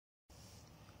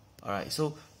Alright,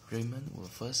 so Raymond will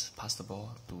first pass the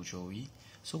ball to Joey.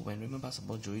 So when Raymond passes the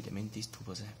ball to Joey, that means these two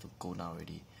persons have to go down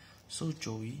already. So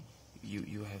Joey,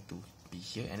 you have to be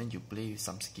here, and then you play with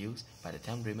some skills. By the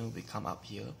time Raymond will come up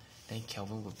here, then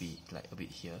Kelvin will be like a bit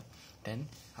here. Then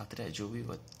after that, Joey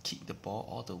will kick the ball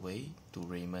all the way to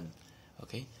Raymond.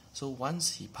 Okay, so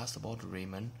once he passed the ball to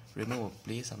Raymond, Raymond will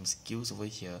play some skills over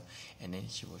here, and then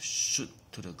he will shoot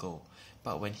to the goal.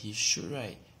 But when he shoot,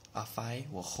 right,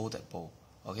 Afai will hold that ball.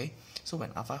 Okay, so when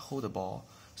Afai hold the ball,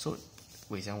 so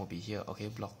Wei Xiang will be here. Okay,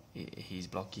 block. He's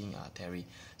blocking Terry.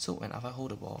 So when Afai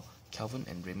hold the ball, Kelvin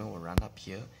and Raymond will run up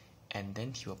here, and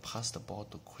then he will pass the ball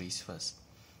to Chris first.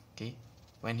 Okay,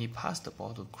 when he passed the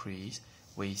ball to Chris,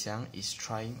 Wei Xiang is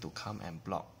trying to come and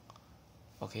block.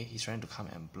 Okay, he's trying to come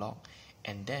and block,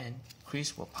 and then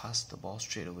Chris will pass the ball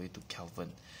straight away to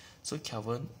Kelvin. So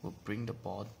Kelvin will bring the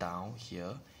ball down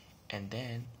here, and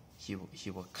then he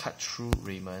will cut through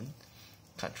Raymond,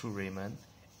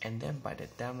 and then by the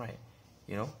time, right,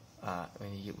 you know,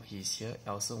 when he's here,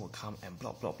 Elson will come and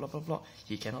block.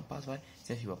 He cannot pass, right?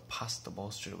 Then he will pass the ball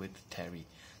straight away to Terry.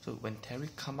 So when Terry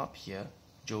come up here,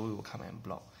 Joey will come and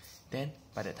block. Then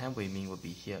by the time Wei Ming will be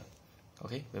here.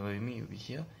 Okay, when Wei Ming will be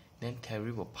here, then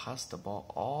Terry will pass the ball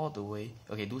all the way.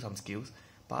 Okay, do some skills,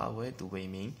 pass away to Wei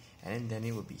Ming, and then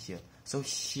Danny will be here. So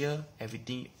here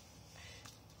everything,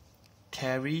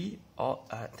 Terry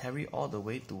all the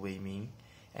way to Wei Ming,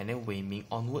 and then Wei Ming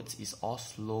onwards is all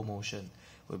slow motion.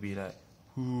 Will be like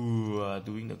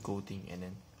doing the goal thing, and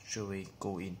then straight away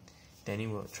go in. Danny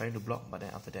will try to block, but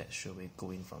then after that straight away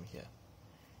go in from here.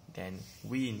 Then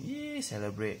win, yay,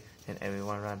 celebrate. Then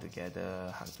everyone run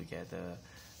together, hug together,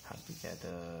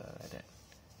 like that.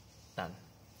 Done.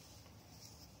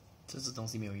 这东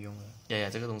西没有用了。呀，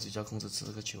这个东西就要控制吃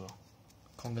这个球了。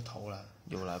控个头了。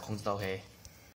有了，控制到黑。